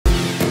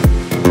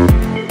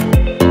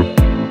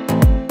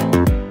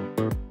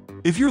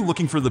If you're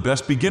looking for the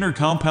best beginner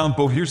compound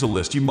bow, here's a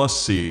list you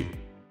must see.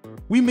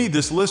 We made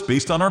this list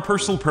based on our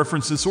personal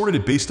preferences, sorted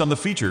it based on the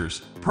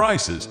features,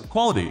 prices,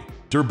 quality,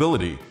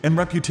 durability, and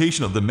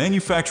reputation of the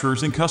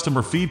manufacturers and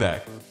customer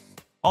feedback.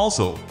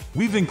 Also,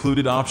 we've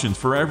included options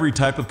for every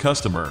type of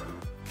customer.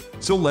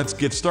 So let's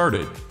get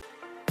started.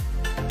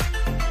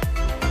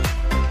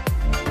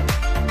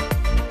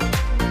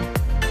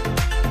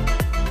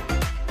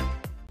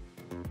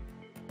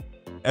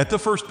 At the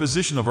first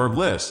position of our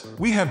list,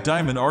 we have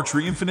Diamond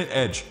Archery Infinite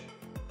Edge.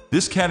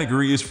 This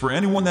category is for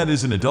anyone that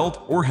is an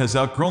adult or has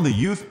outgrown the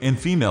youth and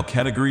female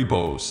category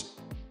bows.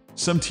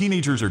 Some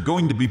teenagers are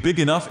going to be big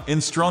enough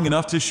and strong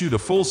enough to shoot a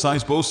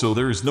full-size bow, so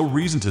there is no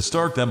reason to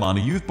start them on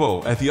a youth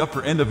bow at the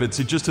upper end of its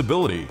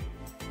adjustability.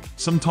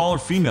 Some taller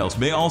females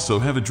may also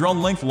have a draw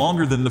length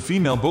longer than the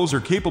female bows are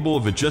capable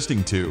of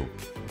adjusting to.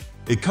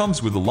 It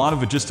comes with a lot of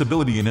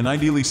adjustability in an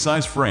ideally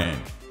sized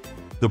frame.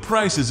 The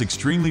price is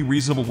extremely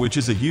reasonable, which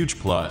is a huge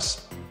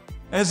plus.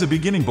 As a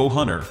beginning bow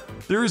hunter,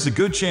 there is a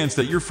good chance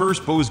that your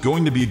first bow is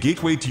going to be a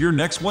gateway to your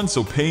next one,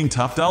 so paying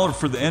top dollar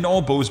for the end-all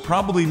bow is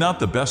probably not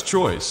the best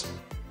choice.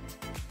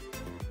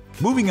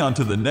 Moving on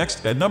to the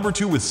next, at number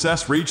 2 with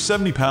SAS Rage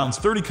 70 pounds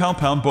 30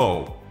 compound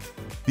bow.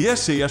 The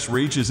SAS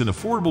Rage is an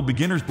affordable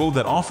beginner's bow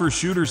that offers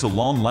shooters a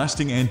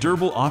long-lasting and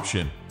durable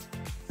option.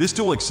 This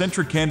dual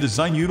eccentric can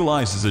design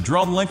utilizes a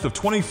draw length of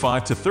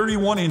 25 to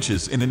 31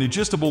 inches and an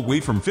adjustable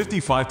weight from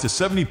 55 to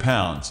 70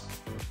 pounds.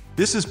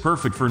 This is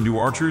perfect for new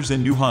archers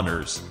and new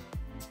hunters.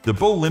 The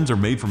bow limbs are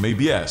made from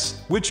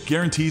ABS, which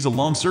guarantees a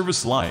long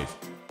service life.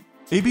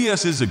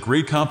 ABS is a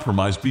great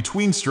compromise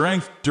between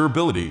strength,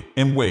 durability,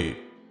 and weight.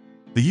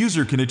 The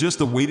user can adjust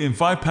the weight in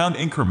 5-pound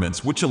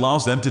increments, which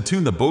allows them to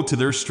tune the bow to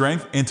their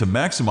strength and to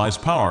maximize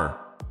power.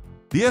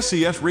 The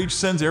SAS Rage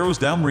sends arrows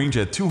downrange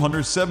at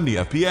 270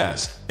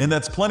 FPS, and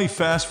that's plenty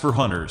fast for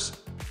hunters.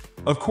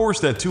 Of course,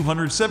 that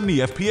 270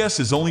 FPS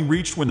is only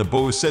reached when the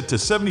bow is set to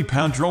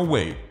 70-pound draw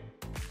weight.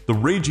 The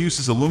Rage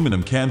uses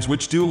aluminum cams,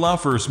 which do allow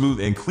for a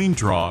smooth and clean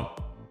draw.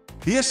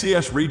 The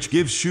SAS Rage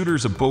gives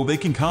shooters a bow they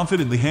can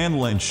confidently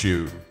handle and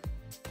shoot.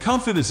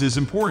 Confidence is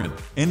important,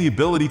 and the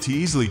ability to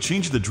easily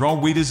change the draw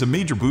weight is a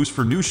major boost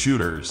for new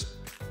shooters.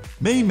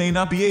 Many may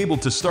not be able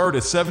to start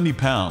at 70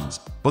 pounds,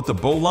 but the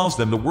bow allows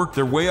them to work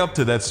their way up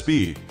to that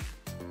speed.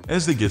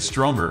 As they get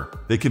stronger,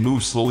 they can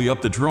move slowly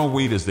up the draw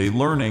weight as they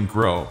learn and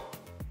grow.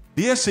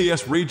 The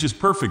SAS Rage is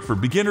perfect for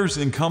beginners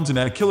and comes in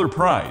at a killer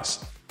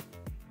price.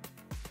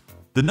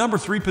 The number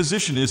 3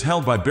 position is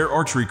held by Bear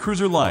Archery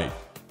Cruzer Lite.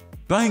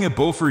 Buying a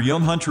bow for a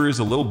young hunter is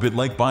a little bit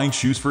like buying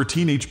shoes for a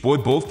teenage boy.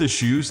 Both the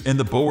shoes and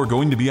the bow are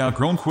going to be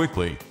outgrown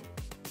quickly.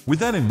 With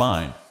that in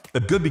mind, a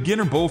good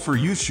beginner bow for a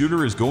youth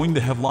shooter is going to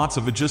have lots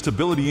of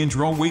adjustability in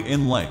draw weight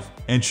and length,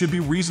 and should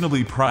be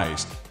reasonably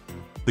priced.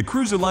 The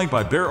Cruzer Lite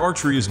by Bear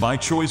Archery is my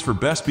choice for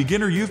best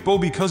beginner youth bow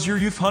because your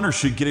youth hunter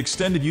should get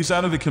extended use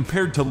out of it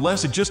compared to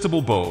less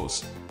adjustable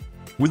bows.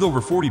 With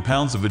over 40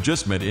 pounds of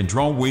adjustment in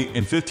draw weight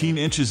and 15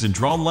 inches in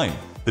draw length,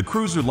 the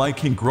Cruzer Lite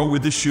can grow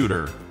with the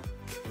shooter.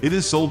 It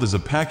is sold as a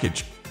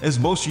package, as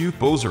most youth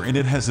bows are, and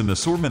it has an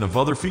assortment of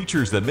other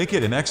features that make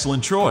it an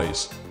excellent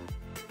choice.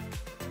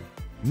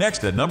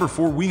 Next, at number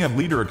 4, we have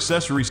Lite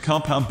Accessories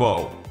Compound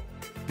Bow.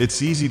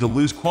 It's easy to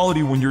lose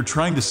quality when you're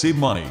trying to save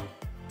money.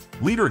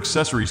 Lite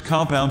Accessories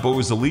Compound Bow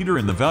is a leader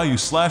in the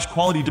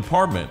value/quality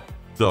department,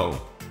 though.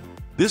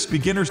 This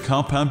beginner's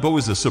compound bow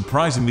is a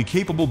surprisingly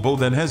capable bow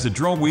that has a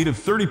draw weight of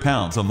 30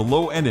 pounds on the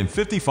low end and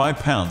 55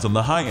 pounds on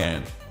the high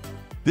end.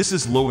 This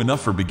is low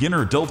enough for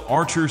beginner adult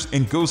archers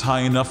and goes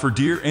high enough for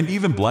deer and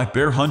even black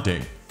bear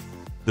hunting.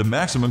 The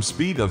maximum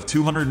speed of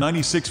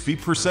 296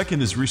 feet per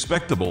second is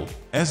respectable,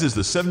 as is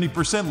the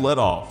 70%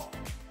 let-off.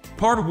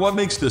 Part of what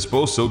makes this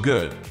bow so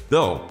good,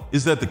 though,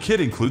 is that the kit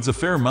includes a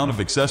fair amount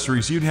of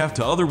accessories you'd have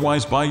to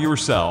otherwise buy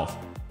yourself.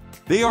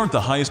 They aren't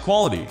the highest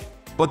quality,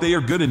 but they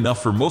are good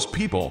enough for most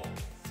people.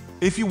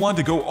 If you want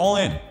to go all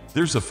in,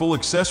 there's a full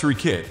accessory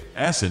kit,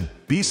 ASIN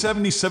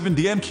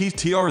B77DM Key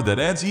TR, that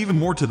adds even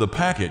more to the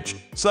package,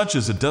 such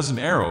as a dozen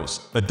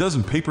arrows, a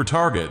dozen paper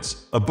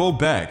targets, a bow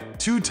bag,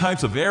 2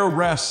 types of arrow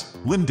rests,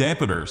 limb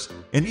dampeners,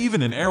 and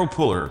even an arrow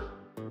puller.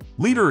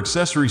 Lite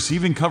Accessories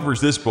even covers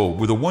this bow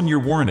with a 1-year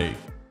warranty.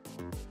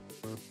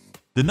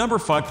 The number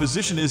 5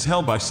 position is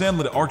held by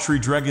Sanlida Archery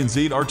Dragon's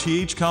 8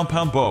 RTH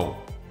Compound Bow.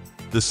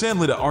 The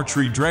Sanlida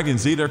Archery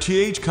Dragon's 8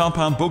 RTH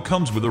Compound Bow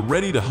comes with a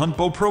ready-to-hunt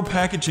Bow Pro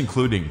package,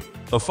 including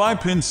a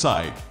 5-pin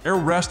sight, arrow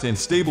rest and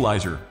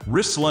stabilizer,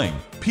 wrist sling,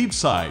 peep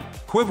sight,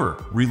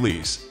 quiver,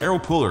 release, arrow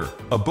puller,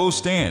 a bow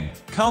stand,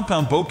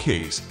 compound bow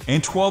case,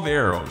 and 12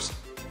 arrows.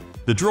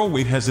 The draw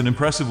weight has an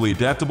impressively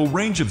adaptable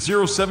range of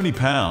 0-70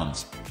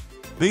 pounds.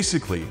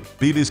 Basically,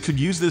 betas could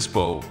use this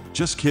bow.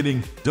 Just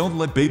kidding, don't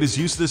let betas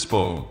use this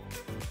bow.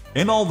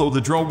 And although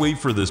the draw weight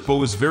for this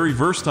bow is very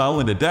versatile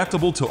and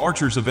adaptable to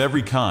archers of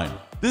every kind,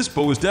 this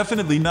bow is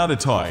definitely not a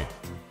toy.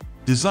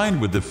 Designed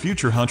with the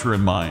future hunter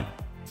in mind.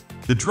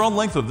 The draw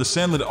length of the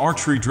Sanlida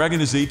Archery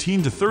Dragon is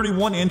 18 to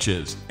 31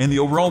 inches, and the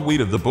overall weight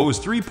of the bow is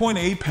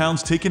 3.8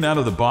 pounds taken out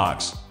of the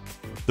box.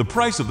 The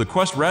price of the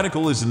Quest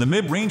Radical is in the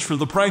mid-range for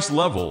the price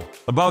level,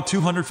 about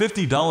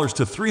 $250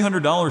 to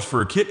 $300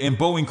 for a kit and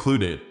bow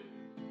included.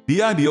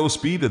 The IBO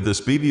speed of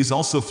this baby is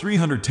also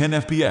 310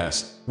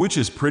 FPS, which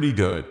is pretty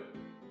good.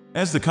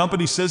 As the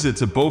company says,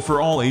 it's a bow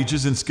for all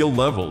ages and skill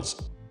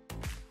levels.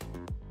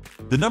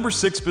 The number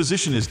 6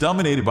 position is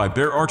dominated by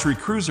Bear Archery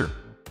Cruzer.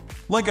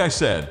 Like I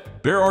said,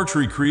 Bear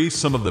Archery creates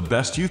some of the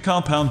best youth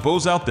compound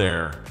bows out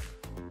there.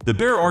 The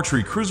Bear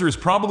Archery Cruzer is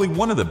probably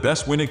one of the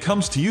best when it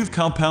comes to youth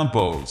compound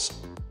bows.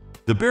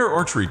 The Bear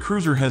Archery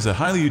Cruzer has a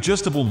highly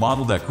adjustable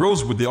model that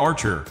grows with the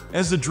archer,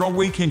 as the draw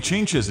weight can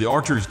change as the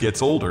archer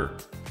gets older.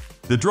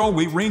 The draw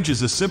weight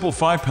ranges a simple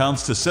 5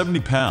 pounds to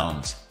 70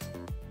 pounds.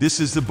 This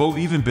is the bow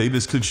even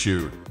babies could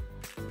shoot.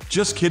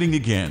 Just kidding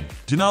again,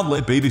 do not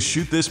let babies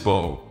shoot this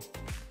bow.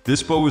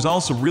 This bow is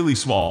also really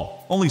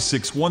small, only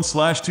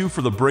 6'1/2"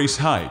 for the brace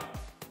height.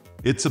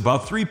 It's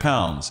about 3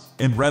 pounds,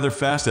 and rather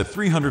fast at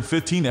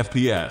 315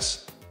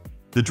 FPS.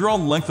 The draw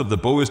length of the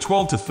bow is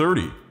 12 to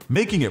 30,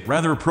 making it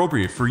rather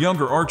appropriate for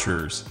younger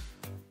archers.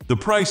 The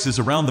price is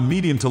around the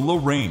medium to low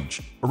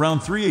range, around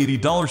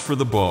 $380 for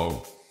the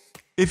bow.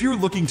 If you're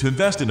looking to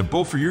invest in a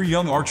bow for your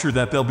young archer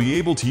that they'll be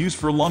able to use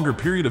for a longer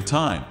period of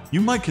time,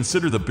 you might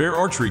consider the Bear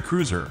Archery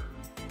Cruzer.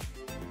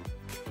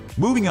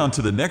 Moving on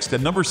to the next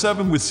at number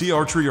 7 with C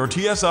Archery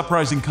RTS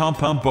Uprising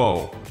Compound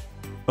Bow.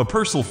 A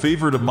personal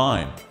favorite of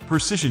mine,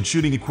 Precision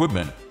Shooting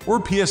Equipment, or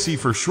PSE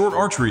for short,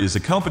 Archery is a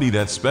company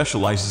that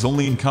specializes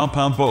only in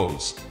compound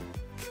bows.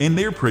 And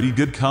they're pretty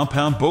good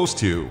compound bows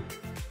too.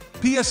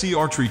 PSE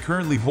Archery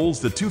currently holds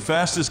the 2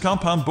 fastest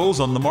compound bows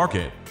on the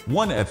market,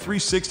 one at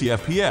 360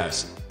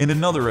 FPS and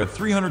another at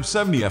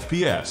 370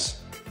 FPS.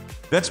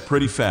 That's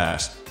pretty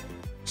fast.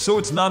 So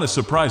it's not a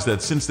surprise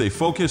that since they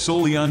focus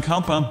solely on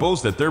compound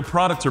bows that their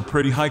products are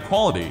pretty high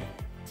quality.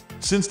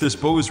 Since this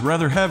bow is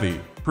rather heavy,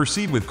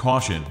 proceed with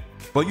caution,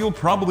 but you'll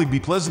probably be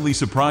pleasantly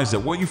surprised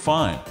at what you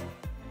find.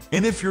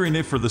 And if you're in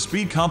it for the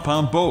speed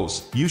compound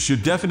bows, you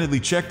should definitely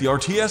check the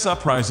RTS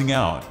Uprising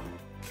out.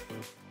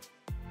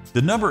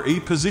 The number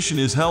 8 position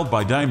is held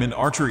by Diamond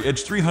Archery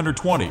Edge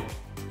 320.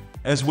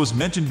 As was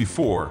mentioned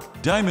before,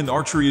 Diamond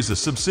Archery is a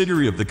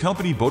subsidiary of the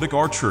company Bowtech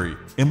Archery,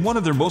 and one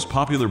of their most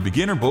popular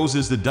beginner bows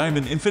is the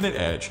Diamond Infinite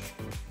Edge.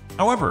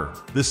 However,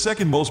 the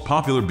second most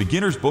popular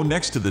beginner's bow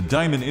next to the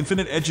Diamond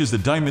Infinite Edge is the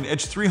Diamond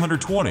Edge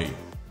 320.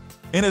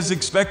 And as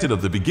expected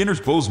of the beginner's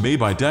bows made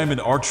by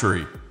Diamond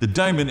Archery, the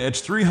Diamond Edge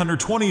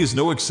 320 is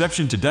no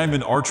exception to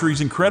Diamond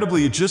Archery's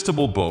incredibly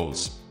adjustable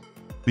bows.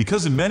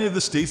 Because in many of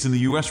the states in the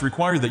US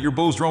require that your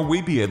bow's draw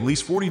weight be at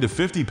least 40 to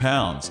 50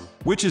 pounds,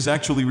 which is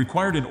actually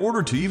required in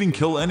order to even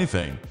kill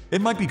anything,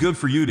 it might be good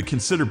for you to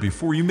consider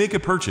before you make a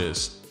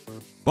purchase.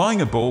 Buying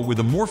a bow with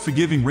a more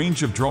forgiving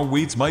range of draw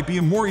weights might be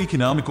a more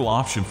economical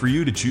option for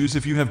you to choose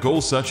if you have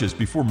goals such as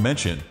before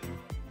mentioned.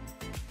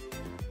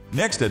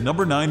 Next at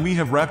number 9 we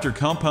have Raptor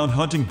Compound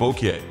Hunting Bow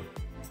Kit.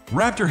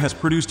 Raptor has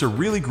produced a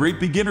really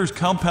great beginner's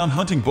compound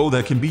hunting bow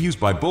that can be used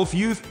by both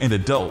youth and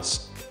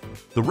adults.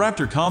 The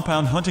Raptor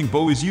Compound Hunting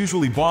Bow is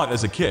usually bought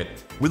as a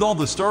kit, with all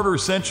the starter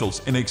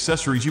essentials and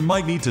accessories you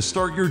might need to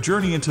start your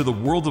journey into the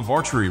world of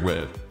archery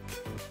with.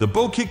 The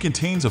bow kit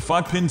contains a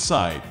 5-pin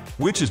sight,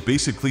 which is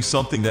basically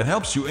something that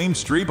helps you aim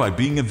straight by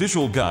being a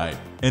visual guide,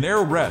 an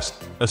arrow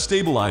rest, a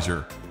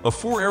stabilizer, a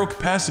 4-arrow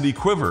capacity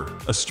quiver,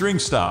 a string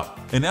stop,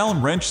 an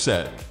Allen wrench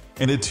set,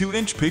 and a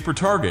 2-inch paper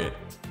target.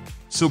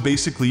 So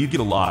basically you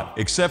get a lot,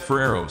 except for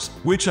arrows,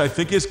 which I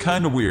think is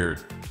kinda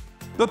weird.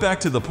 But back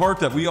to the part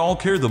that we all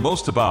care the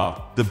most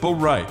about, the bow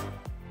right.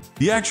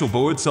 The actual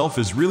bow itself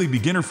is really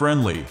beginner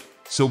friendly,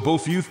 so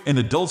both youth and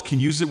adults can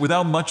use it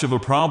without much of a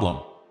problem.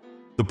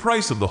 The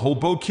price of the whole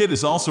bow kit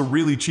is also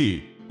really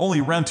cheap, only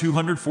around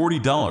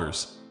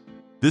 $240.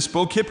 This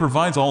bow kit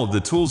provides all of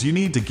the tools you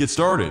need to get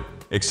started,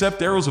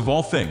 except arrows of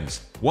all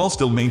things, while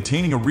still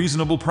maintaining a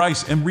reasonable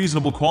price and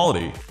reasonable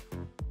quality.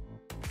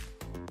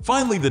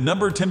 Finally, the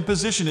number 10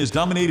 position is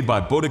dominated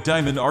by Bowtech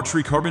Diamond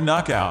Archery Carbon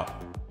Knockout.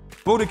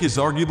 Bowtech is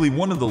arguably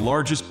one of the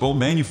largest bow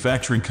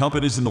manufacturing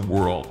companies in the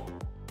world.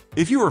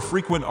 If you are a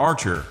frequent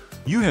archer,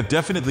 you have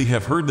definitely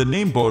heard the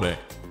name Bowtech.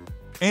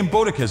 And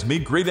Bowtech has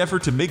made great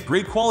effort to make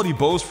great quality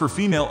bows for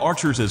female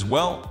archers as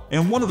well,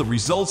 and one of the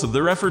results of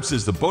their efforts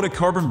is the Bowtech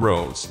Carbon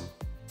Rose.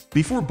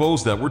 Before,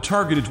 bows that were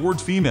targeted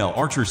towards female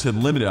archers had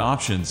limited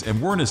options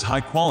and weren't as high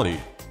quality.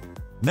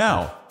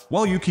 Now,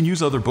 while you can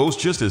use other bows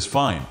just as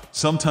fine,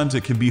 sometimes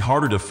it can be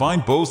harder to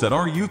find bows that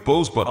aren't youth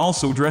bows but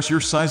also dress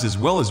your size as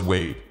well as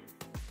weight.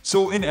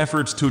 So in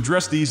efforts to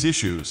address these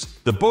issues,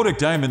 the Bowtech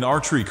Diamond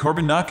Archery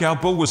Carbon Knockout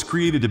Bow was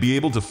created to be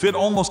able to fit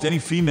almost any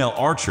female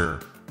archer.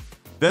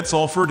 That's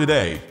all for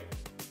today.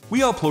 We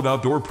upload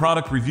outdoor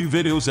product review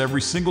videos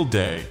every single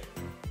day.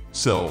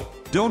 So,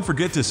 don't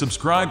forget to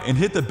subscribe and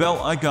hit the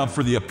bell icon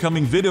for the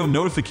upcoming video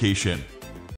notification.